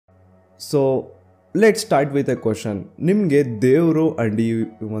So let's start with A question. ನಿಮಗೆ ದೇವರು and ಈ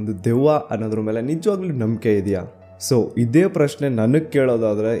ಒಂದು ದೆವ್ವ ಅನ್ನೋದ್ರ ಮೇಲೆ ನಿಜವಾಗ್ಲೂ ನಂಬಿಕೆ ಇದೆಯಾ? ಸೊ ಇದೇ ಪ್ರಶ್ನೆ ನನಗೆ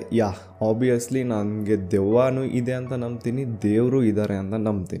ಕೇಳೋದಾದರೆ ಆಬ್ವಿಯಸ್ಲಿ ನನಗೆ ದೆವ್ವನೂ ಇದೆ ಅಂತ ನಂಬ್ತೀನಿ, ದೇವರು ಇದ್ದಾರೆ ಅಂತ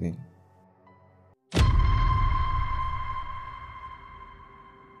ನಂಬ್ತೀನಿ.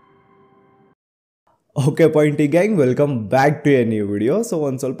 Okay point gang, welcome back to A new video. So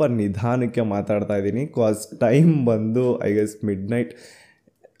ಒಂದು ಸ್ವಲ್ಪ ನಿಧಾನಕ್ಕೆ ಮಾತಾಡ್ತಾ ಇದ್ದೀನಿ, ಕಾಸ್ ಟೈಮ್ ಬಂದು ಐ ಗೆಸ್ ಮಿಡ್ನೈಟ್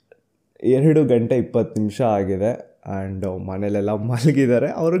 2:20 ಆಗಿದೆ. ಆ್ಯಂಡ್ ಮನೇಲೆಲ್ಲ ಮಲಗಿದ್ದಾರೆ,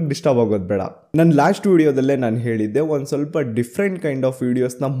 ಅವ್ರಿಗೆ ಡಿಸ್ಟರ್ಬ್ ಆಗೋದು ಬೇಡ. ನನ್ನ ಲಾಸ್ಟ್ ವೀಡಿಯೋದಲ್ಲೇ ನಾನು ಹೇಳಿದ್ದೆ ಒಂದು ಸ್ವಲ್ಪ ಡಿಫ್ರೆಂಟ್ ಕೈಂಡ್ ಆಫ್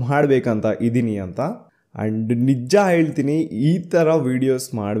ವೀಡಿಯೋಸ್ನ ಮಾಡಬೇಕಂತ ಇದ್ದೀನಿ ಅಂತ. ಆ್ಯಂಡ್ ನಿಜ ಹೇಳ್ತೀನಿ, ಈ ಥರ ವೀಡಿಯೋಸ್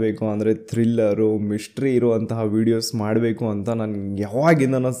ಮಾಡಬೇಕು ಅಂದರೆ ಥ್ರಿಲ್ಲರು, ಮಿಸ್ಟ್ರಿ ಇರುವಂತಹ ವೀಡಿಯೋಸ್ ಮಾಡಬೇಕು ಅಂತ ನನಗೆ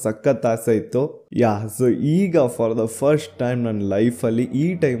ಯಾವಾಗಿಂದನೋ ಸಖತ್ ಆಸೆ ಇತ್ತು. ಸೊ ಈಗ ಫಾರ್ ದ ಫಸ್ಟ್ ಟೈಮ್ ನನ್ನ ಲೈಫಲ್ಲಿ ಈ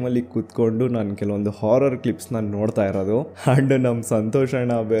ಟೈಮಲ್ಲಿ ಕೂತ್ಕೊಂಡು ನಾನು ಕೆಲವೊಂದು ಹಾರರ್ ಕ್ಲಿಪ್ಸ್ನ ನೋಡ್ತಾ ಇರೋದು. ಆ್ಯಂಡ್ ನಮ್ಮ ಸಂತೋಷ್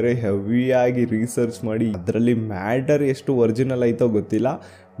ಅಣ್ಣ ಬೇರೆ ಹೆವಿಯಾಗಿ ರಿಸರ್ಚ್ ಮಾಡಿ ಅದರಲ್ಲಿ ಮ್ಯಾಟರ್ ಎಷ್ಟು ಒರಿಜಿನಲ್ ಆಯಿತೋ ಗೊತ್ತಿಲ್ಲ,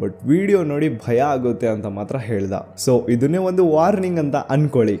 ಬಟ್ ವಿಡಿಯೋ ನೋಡಿ ಭಯ ಆಗುತ್ತೆ ಅಂತ ಮಾತ್ರ ಹೇಳ್ದ. ಸೊ ಇದನ್ನೇ ಒಂದು ವಾರ್ನಿಂಗ್ ಅಂತ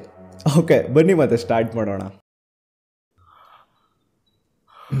ಅಂದ್ಕೊಳ್ಳಿ. ಓಕೆ, ಬನ್ನಿ ಮತ್ತೆ ಸ್ಟಾರ್ಟ್ ಮಾಡೋಣ.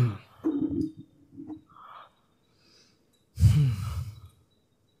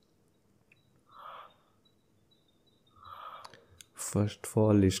 First of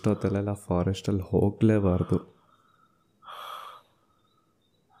all ಇಷ್ಟೊತ್ತಲ್ಲೆಲ್ಲ ಫಾರೆಸ್ಟಲ್ಲಿ ಹೋಗಲೇಬಾರ್ದು.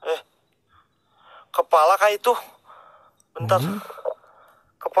 Kepala kah itu? Bentar.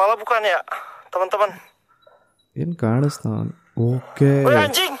 Kepala bukan ya, teman-teman? ಏನು ಕಾಣಿಸ್ತಾ? Okay.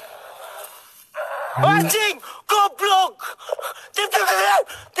 Anjing! Anjing! Goblok! Tim!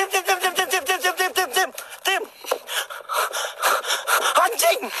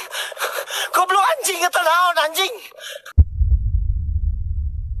 Anjing! Goblok anjing, kata naon anjing!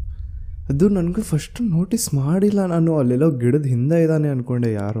 ಅದು ನನಗೂ ಫಸ್ಟ್ ನೋಟಿಸ್ ಮಾಡಿಲ್ಲ ನಾನು. ಅಲ್ಲೆಲ್ಲೋ ಗಿಡದ ಹಿಂದೆ ಇದ್ದಾನೆ ಅನ್ಕೊಂಡೆ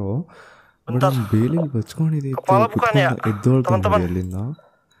ಯಾರೋ, ಬಟ್ ಬೇಲಿ ಬಚ್ಕೊಂಡಿದ್ದೀತ್ತು. ಎದ್ದೋಳ್ಕೊಂಡು ಅಲ್ಲಿಂದ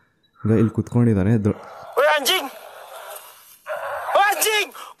ಈಗ ಇಲ್ಲಿ ಕುತ್ಕೊಂಡಿದ್ದಾನೆ. Anjing! Anjing!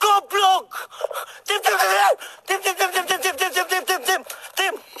 Goblok! Tim!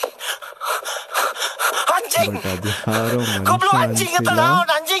 Anjing! Goblok anjing, kata naon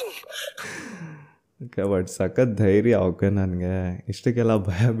anjing! Okay, but ಸಖತ್ ಧೈರ್ಯ. ಓಕೆ, ನನಗೆ ಇಷ್ಟಕ್ಕೆಲ್ಲ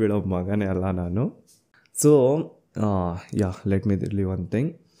ಭಯ ಬೀಳೋ ಮಗನೇ ಅಲ್ಲ ನಾನು. So let me tell you one thing.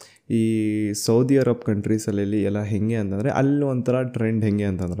 ಈ ಸೌದಿ ಅರಬ್ ಕಂಟ್ರೀಸಲ್ಲಿ ಎಲ್ಲ ಹೆಂಗೆ ಅಂತಂದರೆ, ಅಲ್ಲಿ ಒಂಥರ ಟ್ರೆಂಡ್ ಹೆಂಗೆ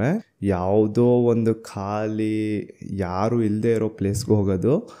ಅಂತಂದರೆ, ಯಾವುದೋ ಒಂದು ಖಾಲಿ ಯಾರು ಇಲ್ಲದೆ ಇರೋ ಪ್ಲೇಸ್ಗೆ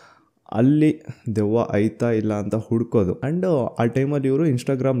ಹೋಗೋದು, ಅಲ್ಲಿ ದೆವ್ವ ಐತಾ ಇಲ್ಲ ಅಂತ ಹುಡ್ಕೋದು. ಆ್ಯಂಡ್ ಆ ಟೈಮಲ್ಲಿ ಇವರು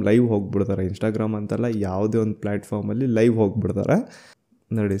ಇನ್ಸ್ಟಾಗ್ರಾಮ್ ಲೈವ್ ಹೋಗ್ಬಿಡ್ತಾರೆ. ಇನ್ಸ್ಟಾಗ್ರಾಮ್ ಅಂತಲ್ಲ, ಯಾವುದೇ ಒಂದು ಪ್ಲ್ಯಾಟ್ಫಾರ್ಮಲ್ಲಿ ಲೈವ್ ಹೋಗ್ಬಿಡ್ತಾರೆ.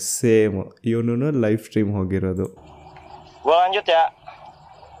 ನೋಡಿ, ಸೇಮ್ ಇವನು ಲೈವ್ ಸ್ಟ್ರೀಮ್ ಹೋಗಿರೋದು. Gua lanjut ya.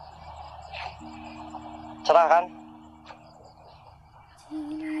 Cerah kan?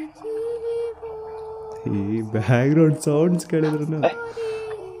 ಈ ಬ್ಯಾಕ್ಗ್ರೌಂಡ್ ಸೌಂಡ್ಸ್ ಕೇಳಿದ್ರು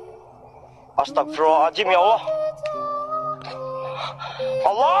Astagfirullahaladzim, ya Allah.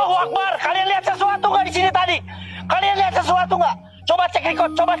 Allahu Akbar. Kalian lihat sesuatu nggak di sini tadi? Kalian lihat sesuatu nggak? Coba cek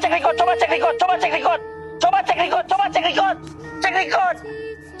record, coba cek record, coba cek record, coba cek record, coba cek record, coba cek record, cek record,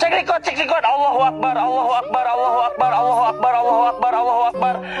 cek record, cek record. Allahu Akbar, Allahu Akbar, Allahu Akbar, Allahu Akbar, Allahu Akbar, Allahu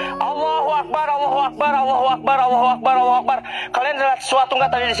Akbar, Allahu Akbar, Allahu Akbar, Allahu Akbar, Allahu Akbar, Allahu Akbar. Kalian lihat sesuatu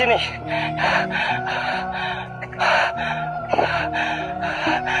nggak tadi di sini?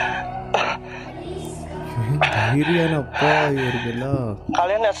 ಧೈರ್ಯನಪ್ಪ ಇವ್ರಿಗೆಲ್ಲ.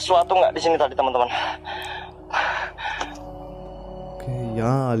 Kalian lihat sesuatu nggak di sini tadi, teman-teman?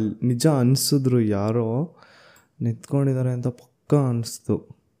 ನಿಜ ಅನಿಸಿದ್ರು, ಯಾರೋ ನಿಂತ್ಕೊಂಡಿದ್ದಾರೆ ಅಂತ ಪಕ್ಕ ಅನಿಸ್ತು.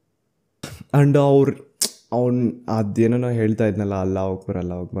 And ಅವ್ನು ಅದೇನೋ ಹೇಳ್ತಾ ಇದ್ನಲ್ಲ, ಅಲ್ಲಾ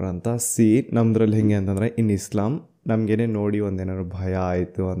ಅಕ್ಬರ್ ಅಂತ. ನಮ್ಮದ್ರಲ್ಲಿ ಹೆಂಗೆ ಅಂತಂದರೆ, ಇನ್ ಇಸ್ಲಾಂ ನಮಗೇನೆ ನೋಡಿ ಒಂದೇನಾದ್ರು ಭಯ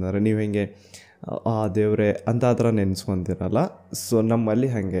ಆಯಿತು ಅಂದರೆ ನೀವು ಹೆಂಗೆ ಆ ದೇವ್ರೆ ಅಂತ ಆ ಥರ ನೆನೆಸ್ಕೊತಿರಲ್ಲ. ಸೊ ನಮ್ಮಲ್ಲಿ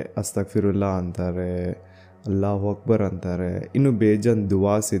ಹಾಗೆ ಅಸ್ತಗ್ಫಿರುಲ್ಲಾ ಅಂತಾರೆ, ಅಲ್ಲಾಹು ಅಕ್ಬರ್ ಅಂತಾರೆ, ಇನ್ನು ಬೇಜಾನ್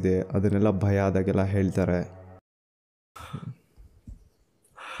ದುವಾಸ್ ಇದೆ, ಅದನ್ನೆಲ್ಲ ಭಯ ಆದಾಗೆಲ್ಲ ಹೇಳ್ತಾರೆ.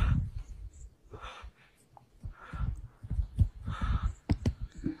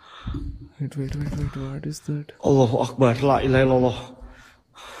 Wait, what is that? Allahu Akbar, la ilaha illallah.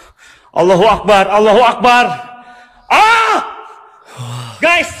 Allahu Akbar, Allahu Akbar.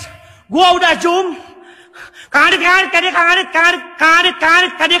 Guys, gua udah zoom. Kangarit.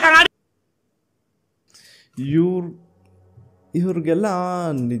 ಇವ್ರಿಗೆಲ್ಲ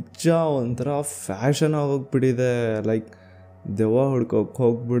ನಿಜ ಒಂಥರ ಫ್ಯಾಷನ್ ಆಗೋಗ್ಬಿಟ್ಟಿದೆ. ಲೈಕ್ ದೆವ್ವ ಹುಡ್ಕೋಕೆ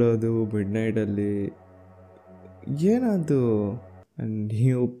ಹೋಗ್ಬಿಡೋದು ಮಿಡ್ನೈಟಲ್ಲಿ, ಏನದು?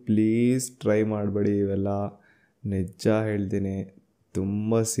 ನೀವು ಪ್ಲೀಸ್ ಟ್ರೈ ಮಾಡಬೇಡಿ ಇವೆಲ್ಲ. ನಿಜ ಹೇಳ್ತೀನಿ,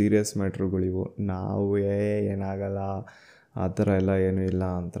 ತುಂಬ ಸೀರಿಯಸ್ ಮ್ಯಾಟ್ರುಗಳಿವು. ನಾವು ಏನಾಗಲ್ಲ ಆ ಥರ ಎಲ್ಲ ಏನೂ ಇಲ್ಲ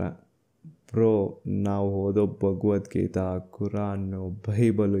ಅಂತ ಬ್ರೋ ನಾವು ಓದೋ ಭಗವದ್ಗೀತಾ, ಕುರಾನು,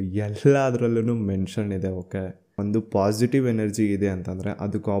 ಬೈಬಲು ಎಲ್ಲದರಲ್ಲೂ ಮೆನ್ಷನ್ ಇದೆ. ಓಕೆ, ಒಂದು ಪಾಸಿಟಿವ್ ಎನರ್ಜಿ ಇದೆ ಅಂತಂದರೆ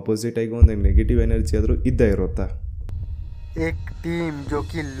ಅದಕ್ಕೆ ಆಪೋಸಿಟಾಗಿ ಒಂದು ನೆಗೆಟಿವ್ ಎನರ್ಜಿ ಆದರೂ ಇದ್ದೇ ಇರುತ್ತೆ. एक टीम जो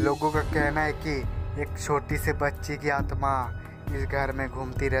कि लोगों का कहना है कि एक छोटी से बच्ची की आत्मा इस घर में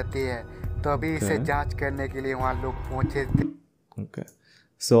घूमती रहती है, तो अभी इसे जांच करने के लिए वहाँ लोग पहुँचे थे. ಓಕೆ,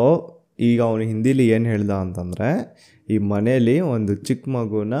 ಸೊ ಈಗ ಅವನು ಹಿಂದಿಲಿ ಏನು ಹೇಳ್ದ ಅಂತಂದರೆ, ಈ ಮನೇಲಿ ಒಂದು ಚಿಕ್ಕ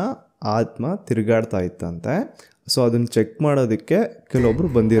ಮಗುನ ಆತ್ಮ ತಿರುಗಾಡ್ತಾ ಇತ್ತಂತೆ. ಸೊ ಅದನ್ನು ಚೆಕ್ ಮಾಡೋದಕ್ಕೆ ಕೆಲವೊಬ್ರು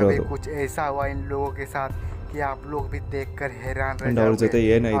ಬಂದಿರೋದು. कुछ ऐसा हुआ इन लोगों के साथ कि आप लोग भी देखकर हैरान रह ಅವ್ರ ಜೊತೆ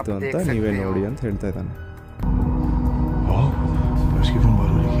ಏನಾಯಿತು ಅಂತ ನೀವೇ ನೋಡಿ ಅಂತ ಹೇಳ್ತಾ ಇದ್ದಾನೆ.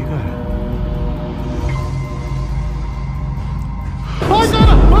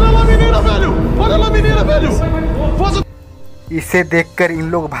 इसे देखकर इन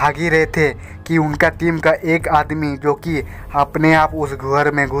लोग भाग ही रहे थे कि उनका टीम का एक आदमी जो कि अपने आप उस घर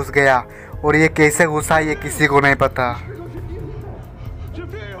में घुस गया, और ये कैसे घुसा ये किसी को नहीं पता.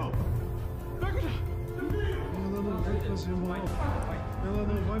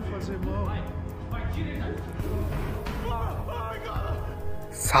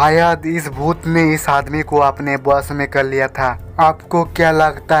 शायद इस भूत ने इस आदमी को अपने बस में कर लिया था. आपको क्या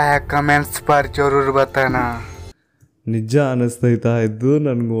लगता है कमेंट्स पर जरूर बताना. ನಿಜ ಅನ್ನಿಸ್ತೈತಾ ಇದ್ದು.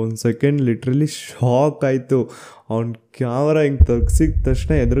 ನನಗೆ ಒಂದು ಸೆಕೆಂಡ್ ಲಿಟ್ರಲಿ ಶಾಕ್ ಆಯಿತು. ಅವ್ನ ಕ್ಯಾಮ್ರಾ ಹಿಂಗೆ ತೆಗ್ಸಿದ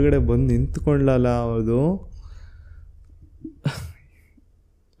ತಕ್ಷಣ ಎದುರುಗಡೆ ಬಂದು ನಿಂತ್ಕೊಳ್ಳಲ್ಲ ಅದು.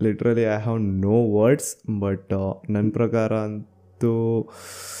 Literally I have no words. But ನನ್ನ ಪ್ರಕಾರ ಅಂತೂ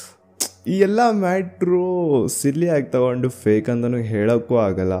ಈ ಎಲ್ಲ ಮ್ಯಾಟ್ರು ಸಿಲ್ಲಿ ಆಗಿ ತಗೊಂಡು ಫೇಕ್ ಅಂತಲೂ ಹೇಳೋಕ್ಕೂ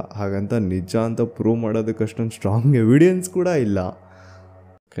ಆಗಲ್ಲ. ಹಾಗಂತ ನಿಜ ಅಂತ ಪ್ರೂವ್ ಮಾಡೋದಕ್ಕೆ ಅಷ್ಟೊಂದು ಸ್ಟ್ರಾಂಗ್ ಎವಿಡೆನ್ಸ್ ಕೂಡ ಇಲ್ಲ.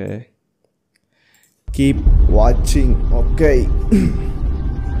 Okay, keep watching. Okay.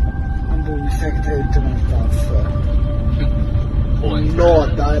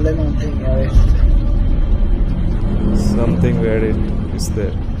 Something weird is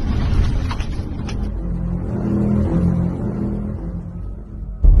there.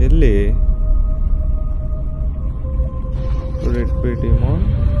 Really? Could it be demon?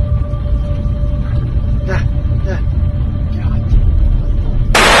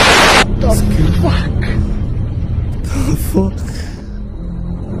 The fuck? The fuck?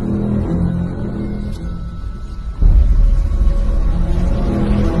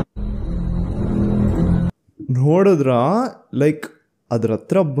 ನೋಡಿದ್ರ ಲೈಕ್ ಅದ್ರ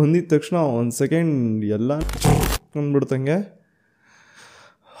ಹತ್ರ ಬಂದಿದ ತಕ್ಷಣ ಒಂದು ಸೆಕೆಂಡ್ ಎಲ್ಲ ಅಂದ್ಬಿಡ್ತಂಗೆ.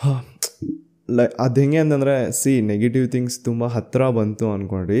 ಲೈಕ್ ಅದು ಹೆಂಗೆ ಅಂತಂದರೆ, ನೆಗೆಟಿವ್ ಥಿಂಗ್ಸ್ ತುಂಬ ಹತ್ತಿರ ಬಂತು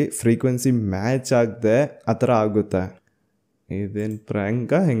ಅಂದ್ಕೊಂಡ್ರಿ, ಫ್ರೀಕ್ವೆನ್ಸಿ ಮ್ಯಾಚ್ ಆಗದೆ ಆ ಥರ ಆಗುತ್ತೆ. ಇದೇನು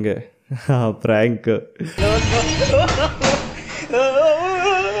ಪ್ರ್ಯಾಂಕಾ ಹೆಂಗೆ? ಹಾಂ, ಪ್ರ್ಯಾಂಕ್.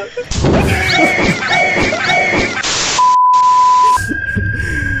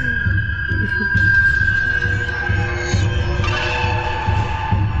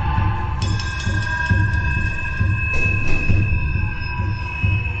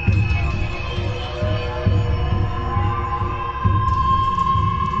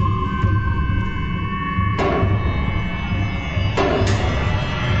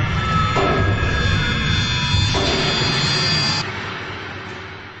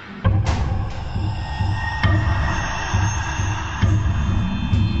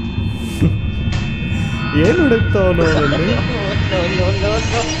 ಏನು ಹುಡುಕ್ತಾವನು ಅವನಲ್ಲಿ?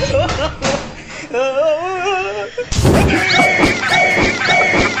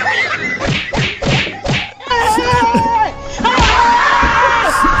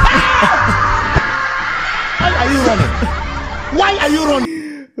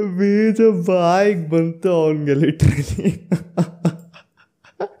 ಬೀಜ ಬಾಯಿಗೆ ಬಂತು ಅವನಿಗೆ ಲಿಟ್ರಲಿ.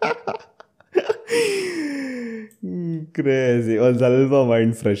 ಕ್ರೇಜಿ. ಒಂದು ಸ್ವಲ್ಪ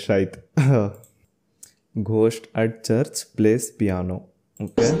ಮೈಂಡ್ ಫ್ರೆಶ್ ಆಯ್ತು. Ghost at church plays piano.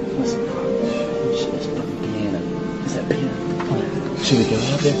 Okay. Is that piano? Should we go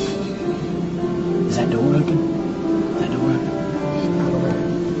out there? Is that door open? Is that door open?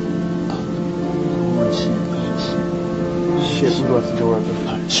 Oh, shit, we left the door open.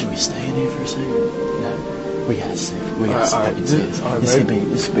 Should we stay in here for a second? No. We gotta see.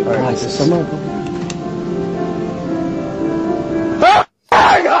 This could be priceless. Someone.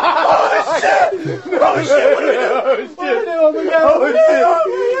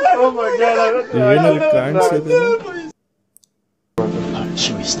 ಏನಲ್ಲಿ ಕಾಣಿಸಿದೆ?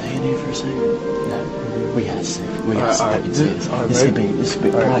 Should we stay in here for a second? No. We gotta see. This could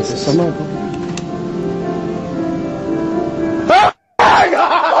be priceless. Someone.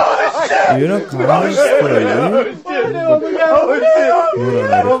 ಏನೋ ಕಾಣಿಸ್ತಾ ಇದೆ.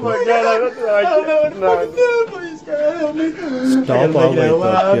 Oh my god, stop ಆಗೋಯ್ತು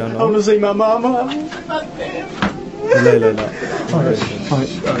piano. I want to see my mama. ಇಲ್ಲ ಇಲ್ಲ ಇಲ್ಲ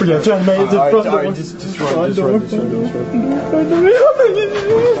Yeah, try to make it to the front door. Just run.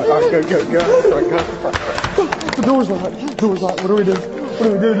 Go. The door's locked. What do we do?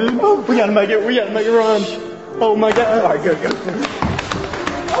 Dude? We gotta make it run. Oh my god. All right, go.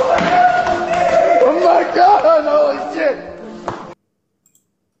 Oh my god, holy shit.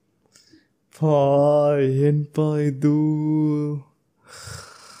 ಏನಪ್ಪಾ ಇದು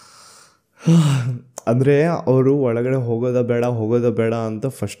ಅಂದರೆ ಅವರು ಒಳಗಡೆ ಹೋಗೋದ ಬೇಡ ಅಂತ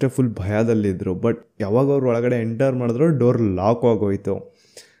ಫಸ್ಟೇ full ಭಯದಲ್ಲಿದ್ದರು. But ಯಾವಾಗ ಅವ್ರು ಒಳಗಡೆ ಎಂಟರ್ ಮಾಡಿದ್ರು ಡೋರ್ ಲಾಕ್ ಆಗೋಯ್ತು.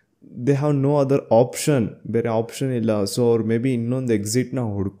 They have no other option, ಬೇರೆ ಆಪ್ಷನ್ ಇಲ್ಲ. ಸೊ ಅವ್ರು ಮೇ ಬಿ ಇನ್ನೊಂದು ಎಕ್ಸಿಟ್ನ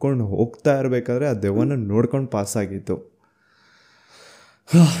ಹುಡ್ಕೊಂಡು ಹೋಗ್ತಾ ಇರಬೇಕಾದ್ರೆ ಆ ದೆವ್ವನ ನೋಡ್ಕೊಂಡು ಪಾಸ್ ಆಗಿತ್ತು.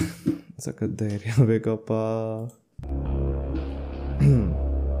 ಸಖತ್ ಧೈರ್ಯ ಬೇಕಪ್ಪ.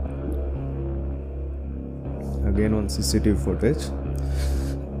 ಅಗೇನ್ ಒಂದು CCTV ಫುಟೇಜ್.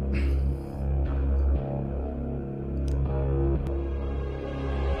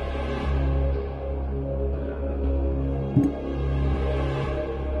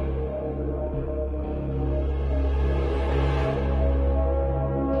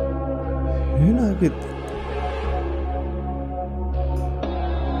 ಏನಾಗಿತ್ತು?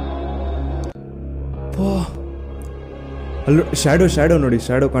 ಅಲ್ಲೂ ಶ್ಯಾಡೋ ನೋಡಿ,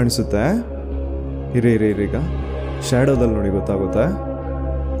 ಶ್ಯಾಡೋ ಕಾಣಿಸುತ್ತೆ. ಇರಿ ಈಗ ಶ್ಯಾಡೋದಲ್ಲಿ ನೋಡಿ ಗೊತ್ತಾಗುತ್ತೆ.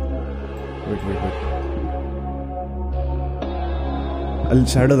 ಅಲ್ಲಿ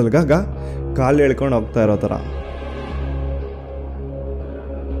ಶ್ಯಾಡೋದಲ್ಗ ಕಾಲು ಎಳ್ಕೊಂಡು ಹೋಗ್ತಾ ಇರೋ ಥರ.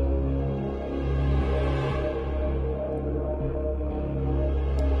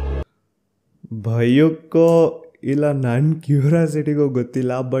 ಭಯಕ್ಕೋ ಇಲ್ಲ ನನ್ನ ಕ್ಯೂರಿಯಾಸಿಟಿಗೋ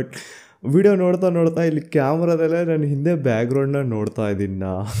ಗೊತ್ತಿಲ್ಲ. ಬಟ್ ವಿಡಿಯೋ ನೋಡ್ತಾ ಇಲ್ಲಿ ಕ್ಯಾಮ್ರಾದಲ್ಲೇ ನಾನು ಹಿಂದೆ ಬ್ಯಾಕ್ಗ್ರೌಂಡ್ನ ನೋಡ್ತಾ ಇದ್ದೀನಿ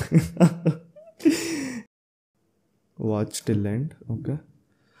ನಾ. Watch till end. ಓಕೆ,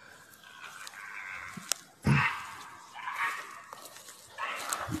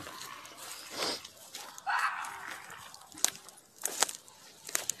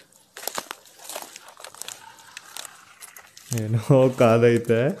 ಏನೋ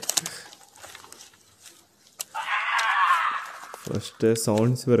ಕಾದೈತೆ. ಫಸ್ಟೇ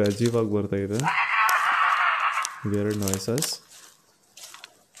ಸೌಂಡ್ಸ್ ಬೇರೆ ಅಜೀವಾಗಿ ಬರ್ತಾ ಇದೆ. ವೇರ್ಡ್ ನಾಯ್ಸಸ್.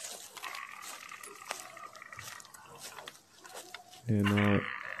 ಏನೋ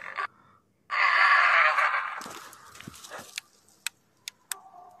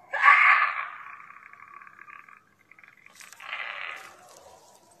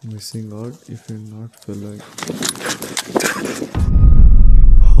missing out if you not following.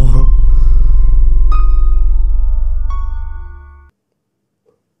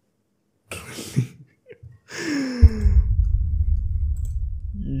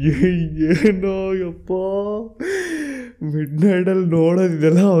 ಏನೋ ಯಪ್ಪ, ಮಿಡ್ ನೈಟಲ್ಲಿ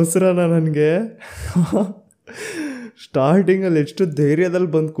ನೋಡೋದಿದೆಲ್ಲ ಅವಸರನ ನನಗೆ. ಸ್ಟಾರ್ಟಿಂಗಲ್ಲಿ ಎಷ್ಟು ಧೈರ್ಯದಲ್ಲಿ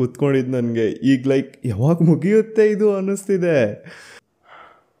ಬಂದು ಕೂತ್ಕೊಂಡಿದ್ದು ನನಗೆ. ಈಗ ಲೈಕ್ ಯಾವಾಗ ಮುಗಿಯುತ್ತೆ ಇದು ಅನ್ನಿಸ್ತಿದೆ.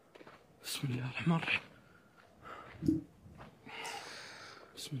 بسم الله الرحمن الرحيم.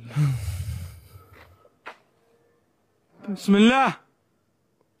 بسم الله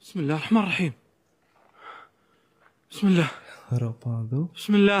بسم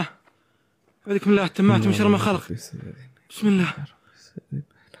الله أعوذ بالله التمات من شر ما خلق. بسم الله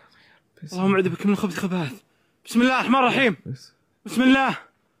اللهم أعوذ بك من الخبث والخبائث. بسم الله الرحمن الرحيم. بسم الله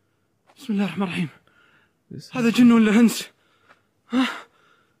الرحمن الرحيم. هذا جن ولا انس؟ ها؟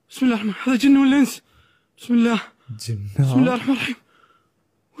 بسم الله الرحمن، هذا جن ولا انس؟ بسم الله الرحمن الرحيم.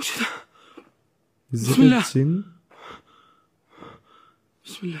 وش ذا؟ بسم الله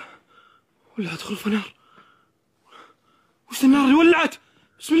بسم الله. ولا ادخل في نار. وش النار اللي ولعت؟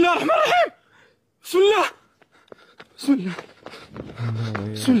 بسم الله الرحمن الرحيم. بسم الله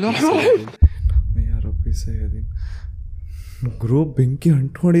الرحمن الرحيم. ಯಾ ರಬ್ಬಿ ಸಯ್ಯದೀನ್. ಗ್ರೂಪ್ ಬೆಂಕಿ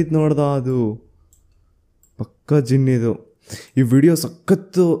ಅಂಟ್ಕೊಂಡಿದ್ದು ನೋಡ್ದ, ಅದು ಪಕ್ಕ ಜಿನ್ನಿದು. ಈ ವಿಡಿಯೋ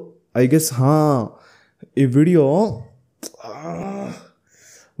ಸಖತ್ತು ಐ ಗೆಸ್. ಈ ವಿಡಿಯೋ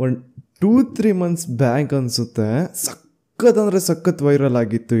 2-3 ಮಂತ್ಸ್ ಬ್ಯಾಕ್ ಅನಿಸುತ್ತೆ. ಸಖತ್ ವೈರಲ್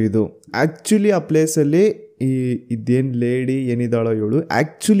ಆಗಿತ್ತು ಇದು. ಆ್ಯಕ್ಚುಲಿ ಆ ಪ್ಲೇಸಲ್ಲಿ ಇದೇನು ಲೇಡಿ ಏನಿದ್ದಾಳೋ ಇವಳು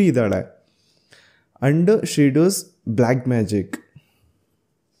ಆ್ಯಕ್ಚುಲಿ ಇದ್ದಾಳೆ. And she dos black magic.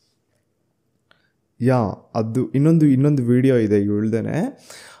 ಅದು ಇನ್ನೊಂದು ವಿಡಿಯೋ ಇದೆ ಇವಳ್ದೇನೆ.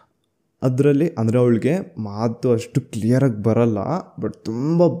 ಅದರಲ್ಲಿ ಅಂದರೆ ಅವಳಿಗೆ ಮಾತು ಅಷ್ಟು ಕ್ಲಿಯರಾಗಿ ಬರಲ್ಲ, ಬಟ್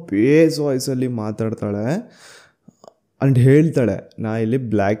ತುಂಬ ಬೇಸ್ ವಾಯ್ಸಲ್ಲಿ ಮಾತಾಡ್ತಾಳೆ. ಆ್ಯಂಡ್ ಹೇಳ್ತಾಳೆ, ನಾ ಇಲ್ಲಿ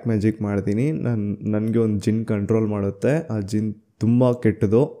ಬ್ಲ್ಯಾಕ್ ಮ್ಯಾಜಿಕ್ ಮಾಡ್ತೀನಿ, ನನಗೆ ಒಂದು ಜಿನ್ ಕಂಟ್ರೋಲ್ ಮಾಡುತ್ತೆ, ಆ ಜಿನ್ ತುಂಬ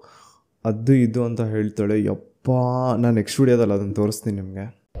ಕೆಟ್ಟದು, ಅದು ಇದು ಅಂತ ಹೇಳ್ತಾಳೆ. ಯಪ್ಪ, ನಾನು ನೆಕ್ಸ್ಟ್ ವಿಡಿಯೋದಲ್ಲಿ ಅದನ್ನು ತೋರಿಸ್ತೀನಿ ನಿಮಗೆ.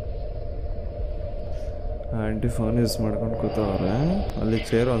 ಆಂಟಿ ಫೋನ್ ಯೂಸ್ ಮಾಡ್ಕೊಂಡು ಕೂತವ್ರೆ. ಅಲ್ಲಿ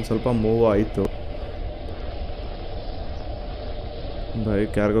ಚೇರ್ ಒಂದು ಸ್ವಲ್ಪ ಮೂವ್ ಆಯಿತು.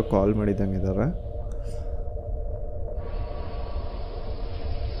 ಬೈಕ್ ಯಾರಿಗೋ ಕಾಲ್ ಮಾಡಿದಂಗಿದ್ದಾರೆ.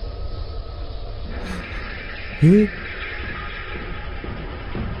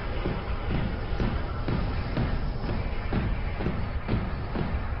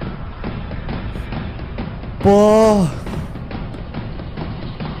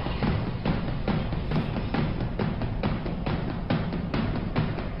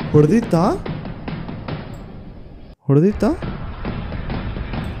 ಹೊಡೆದಿತ್ತಾ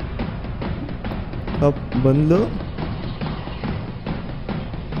ಬಂದು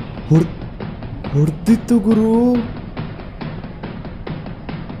ಹೊಡೆದಿತ್ತು ಗುರು.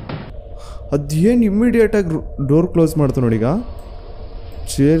 ಅದೇನು ಇಮ್ಮಿಡಿಯೇಟಾಗಿ ಡೋರ್ ಕ್ಲೋಸ್ ಮಾಡ್ತು ನೋಡೀಗ.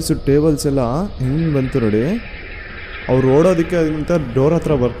 ಚೇರ್ಸು ಟೇಬಲ್ಸ್ ಎಲ್ಲ ಹೆಂಗೆ ಬಂತು ನೋಡಿ. ಅವ್ರು ಓಡೋದಕ್ಕೆ ಅದಕ್ಕಿಂತ ಡೋರ್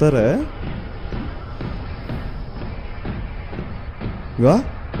ಹತ್ರ ಬರ್ತಾರೆ. ಈಗ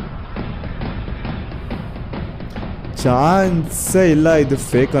ಚಾನ್ಸೇ ಇಲ್ಲ ಇದು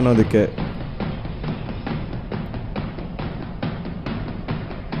ಫೇಕ್ ಅನ್ನೋದಕ್ಕೆ.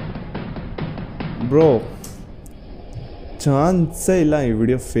 ಬ್ರೋ ಚಾನ್ಸೇ ಇಲ್ಲ ಈ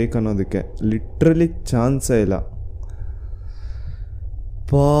ವಿಡಿಯೋ ಫೇಕ್ ಅನ್ನೋದಕ್ಕೆ. ಲಿಟ್ರಲಿ ಚಾನ್ಸೇ ಇಲ್ಲ.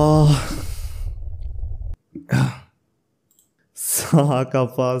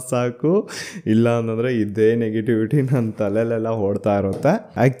 ಸಾಕಪ್ಪ ಸಾಕು. ಇಲ್ಲ ಅಂತಂದರೆ ಇದೇ ನೆಗೆಟಿವಿಟಿ ನನ್ನ ತಲೆಯಲ್ಲೆಲ್ಲ ಓಡ್ತಾ ಇರುತ್ತೆ.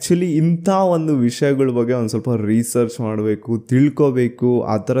 ಆ್ಯಕ್ಚುಲಿ ಇಂಥ ಒಂದು ವಿಷಯಗಳ ಬಗ್ಗೆ ಒಂದು ಸ್ವಲ್ಪ ರಿಸರ್ಚ್ ಮಾಡಬೇಕು, ತಿಳ್ಕೋಬೇಕು.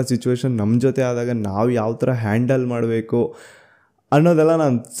 ಆ ಥರ ಸಿಚುವೇಶನ್ ನಮ್ಮ ಜೊತೆ ಆದಾಗ ನಾವು ಯಾವ ಥರ ಹ್ಯಾಂಡಲ್ ಮಾಡಬೇಕು ಅನ್ನೋದೆಲ್ಲ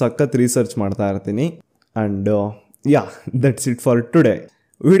ನಾನು ಸಖತ್ ರಿಸರ್ಚ್ ಮಾಡ್ತಾ ಇರ್ತೀನಿ. And that's it for today.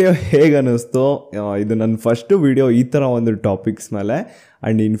 Video ಹೇಗೆ ಅನ್ನಿಸ್ತು? ಇದು ನನ್ನ ಫಸ್ಟು ವಿಡಿಯೋ ಈ ಥರ ಒಂದು ಟಾಪಿಕ್ಸ್ ಮೇಲೆ.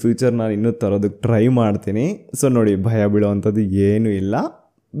 ಆ್ಯಂಡ್ ಇನ್ ಫ್ಯೂಚರ್ ನಾನು ಇನ್ನೂ ತರೋದಕ್ಕೆ ಟ್ರೈ ಮಾಡ್ತೀನಿ. ಸೊ ನೋಡಿ, ಭಯ ಬೀಳೋವಂಥದ್ದು ಏನೂ ಇಲ್ಲ.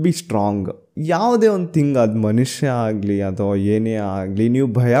 Be strong. ಯಾವುದೇ ಒಂದು ಥಿಂಗ್, ಅದು ಮನುಷ್ಯ ಆಗಲಿ ಅಥವಾ ಏನೇ ಆಗಲಿ, ನೀವು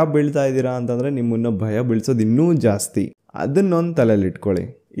ಭಯ ಬೀಳ್ತಾ ಇದ್ದೀರಾ ಅಂತಂದರೆ ನಿಮ್ಮನ್ನು ಭಯ ಬೀಳ್ಸೋದು ಇನ್ನೂ ಜಾಸ್ತಿ. ಅದನ್ನೊಂದು ತಲೆಯಲ್ಲಿ ಇಟ್ಕೊಳ್ಳಿ.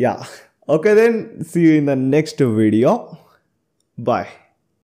 Okay then, C you in the next video. Bye.